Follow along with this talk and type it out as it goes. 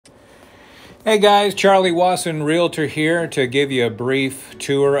Hey guys, Charley Wasson, Realtor here to give you a brief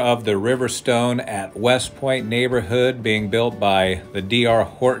tour of the Riverstone at Westpoint neighborhood being built by the D.R.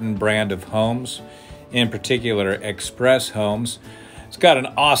 Horton brand of homes, in particular Express Homes. It's got an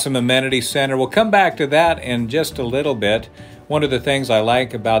awesome amenity center. We'll come back to that in just a little bit. One of the things I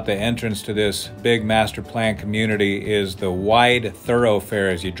like about the entrance to this big master plan community is the wide thoroughfare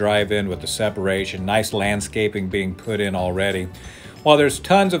as you drive in with the separation. Nice landscaping being put in already. While there's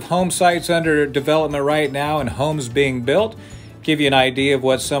tons of home sites under development right now and homes being built, give you an idea of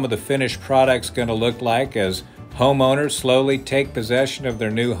what some of the finished product's going to look like as homeowners slowly take possession of their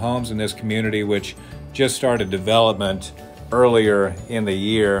new homes in this community, which just started development earlier in the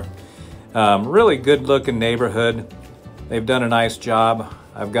year. Really good looking neighborhood. They've done a nice job.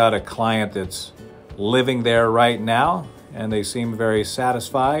 I've got a client that's living there right now, and they seem very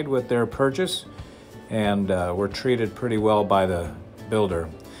satisfied with their purchase, and were treated pretty well by the builder.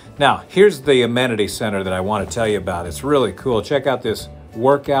 Now, here's the amenity center that I want to tell you about. It's really cool. Check out this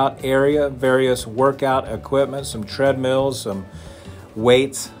workout area, various workout equipment, some treadmills, some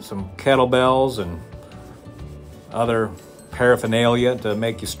weights, some kettlebells, and other paraphernalia to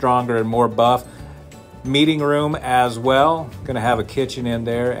make you stronger and more buff. Meeting room as well. Going to have a kitchen in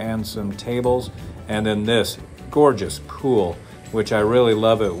there and some tables. And then this gorgeous pool, which I really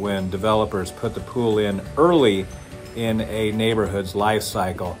love it when developers put the pool in early in a neighborhood's life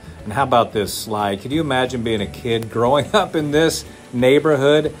cycle. And how about this slide? Could you imagine being a kid growing up in this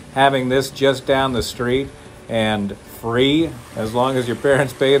neighborhood, having this just down the street and free as long as your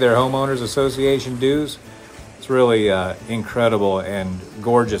parents pay their homeowners association dues? It's really incredible and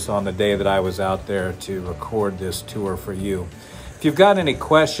gorgeous on the day that I was out there to record this tour for you. If you've got any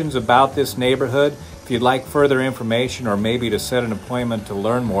questions about this neighborhood, if you'd like further information or maybe to set an appointment to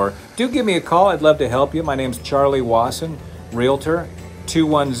learn more, do give me a call. I'd love to help you. My name's Charley Wasson, Realtor.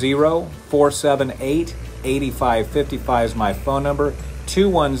 210-478-8555 is my phone number.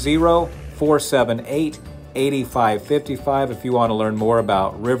 210-478-8555 if you want to learn more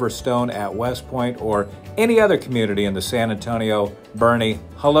about Riverstone at Westpoint or any other community in the San Antonio, Bernie,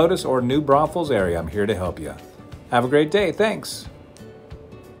 Helotes, or New Braunfels area. I'm here to help you. Have a great day. Thanks.